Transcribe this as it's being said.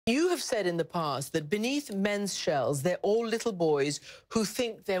You have said in the past that beneath men's shells, they're all little boys who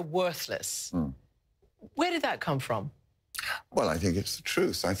think they're worthless. Where did that come from? Well, I think it's the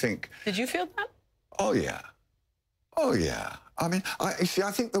truth. I think... Did you feel that? Oh, yeah. Oh, yeah. I mean, you see,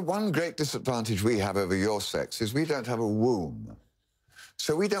 I think the one great disadvantage we have over your sex is we don't have a womb.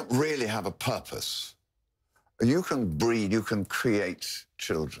 So we don't really have a purpose. You can breed, you can create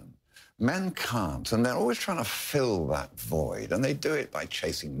children. Men can't, and they're always trying to fill that void, and they do it by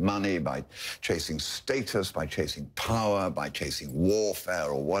chasing money, by chasing status, by chasing power, by chasing warfare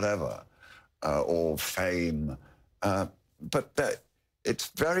or whatever, or fame. But it's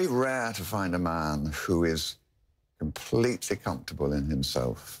very rare to find a man who is completely comfortable in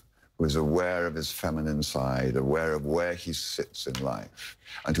himself, who is aware of his feminine side, aware of where he sits in life,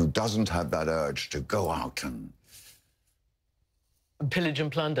 and who doesn't have that urge to go out and pillage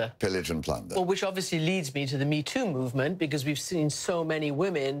and plunder. Pillage and plunder. Well, which obviously leads me to the Me Too movement, because we've seen so many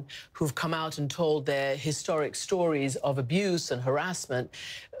women who've come out and told their historic stories of abuse and harassment.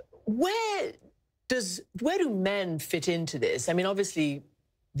 Where do men fit into this? I mean, obviously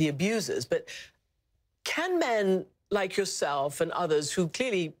the abusers, but can men like yourself and others who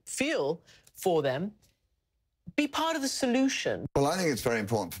clearly feel for them be part of the solution? Well, I think it's very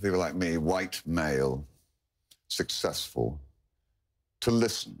important for people like me, white male, successful, to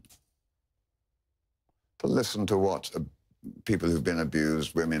listen to what people who've been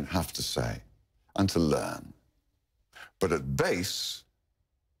abused, women, have to say, and to learn. But at base,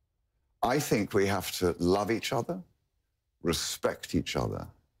 I think we have to love each other, respect each other,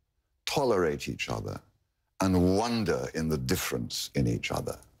 tolerate each other, and wonder in the difference in each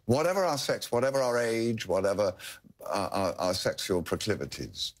other. Whatever our sex, whatever our age, whatever our sexual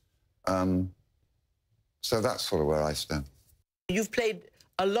proclivities. So that's sort of where I stand. You've played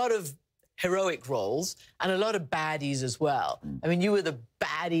a lot of heroic roles and a lot of baddies as well. I mean, you were the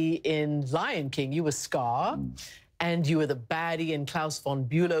baddie in Lion King. You were Scar. And you were the baddie in Klaus von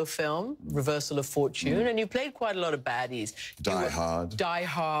Bülow film, Reversal of Fortune. And you played quite a lot of baddies. Die Hard. Die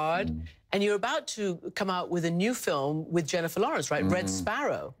Hard. And you're about to come out with a new film with Jennifer Lawrence, right? Red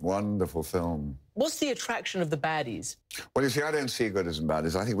Sparrow. Wonderful film. What's the attraction of the baddies? Well, you see, I don't see goodies and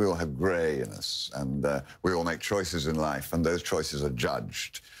baddies. I think we all have grey in us, and we all make choices in life, and those choices are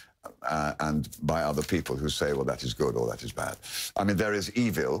judged and by other people who say, well, that is good or that is bad. I mean, there is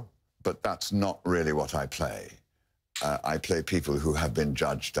evil, but that's not really what I play. I play people who have been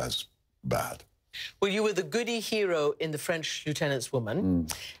judged as bad. Well, you were the goody hero in The French Lieutenant's Woman.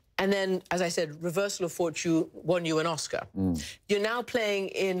 And then, as I said, Reversal of Fortune won you an Oscar. You're now playing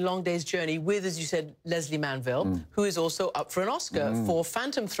in Long Day's Journey with, as you said, Leslie Manville, who is also up for an Oscar for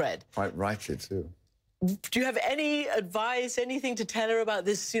Phantom Thread. Quite rightly, too. Do you have any advice, anything to tell her about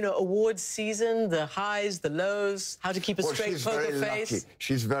this, you know, awards season, the highs, the lows, how to keep a straight poker face? Lucky.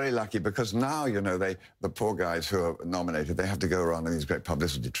 She's very lucky because now, you know, the poor guys who are nominated, they have to go around on these great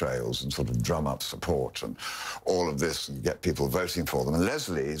publicity trails and sort of drum up support and all of this and get people voting for them. And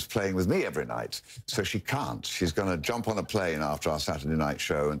Leslie is playing with me every night, so she can't. She's going to jump on a plane after our Saturday night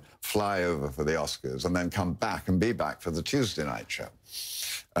show and fly over for the Oscars and then come back and be back for the Tuesday night show.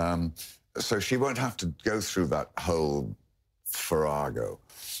 So she won't have to go through that whole farrago.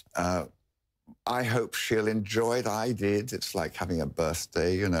 I hope she'll enjoy it. I did. It's like having a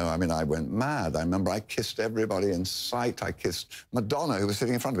birthday, you know. I mean, I went mad. I remember I kissed everybody in sight. I kissed Madonna, who was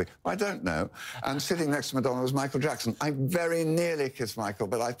sitting in front of me. I don't know. And sitting next to Madonna was Michael Jackson. I very nearly kissed Michael,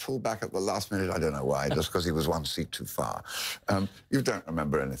 but I pulled back at the last minute. I don't know why, just because he was one seat too far. You don't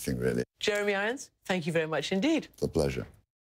remember anything, really. Jeremy Irons, thank you very much indeed. It's a pleasure.